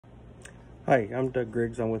Hi, I'm Doug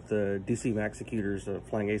Griggs. I'm with the DC Maxecutors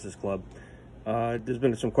Flying Aces Club. There's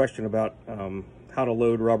been some question about how to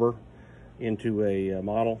load rubber into a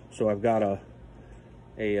model. So I've got a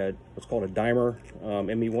what's called a dimer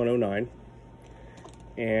ME109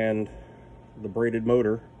 and the braided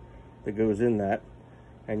motor that goes in that.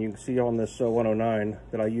 And you can see on this 109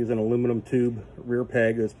 that I use an aluminum tube rear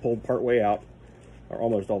peg that's pulled part way out, or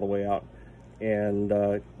almost all the way out. And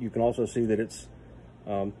you can also see that it's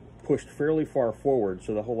pushed fairly far forward,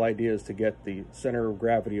 so the whole idea is to get the center of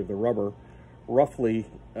gravity of the rubber roughly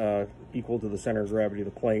equal to the center of gravity of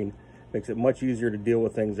the plane. Makes it much easier to deal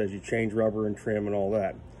with things as you change rubber and trim and all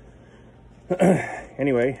that.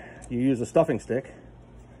 Anyway, you use a stuffing stick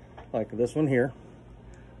like this one here.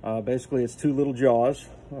 Basically it's two little jaws,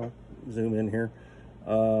 zoom in here,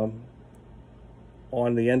 on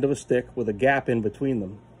the end of a stick with a gap in between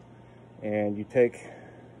them. And you take,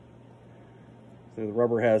 so the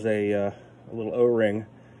rubber has a little O-ring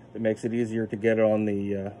that makes it easier to get it on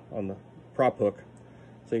the prop hook.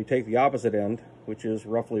 So you take the opposite end, which is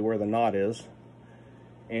roughly where the knot is,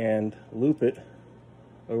 and loop it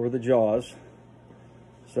over the jaws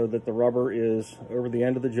so that the rubber is over the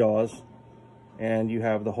end of the jaws and you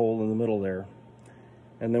have the hole in the middle there.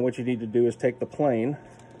 And then what you need to do is take the plane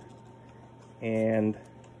and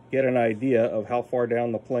get an idea of how far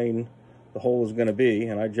down the plane the hole is going to be,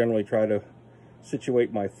 and I generally try to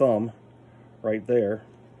situate my thumb right there,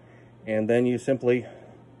 and then you simply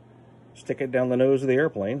stick it down the nose of the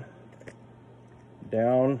airplane,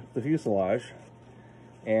 down the fuselage,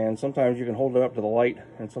 and sometimes you can hold it up to the light,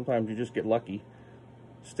 and sometimes you just get lucky.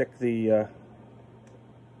 Stick the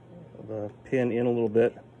pin in a little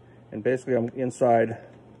bit, and basically I'm inside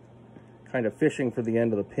kind of fishing for the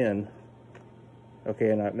end of the pin.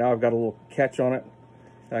 Okay, and now I've got a little catch on it,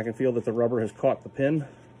 and I can feel that the rubber has caught the pin.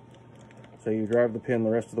 So you drive the pin the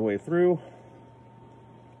rest of the way through.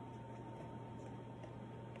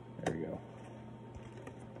 There you go.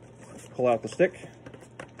 Pull out the stick,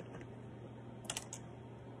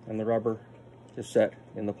 and the rubber is set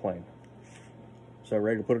in the plane. So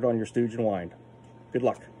ready to put it on your stooge and wind. Good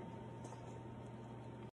luck.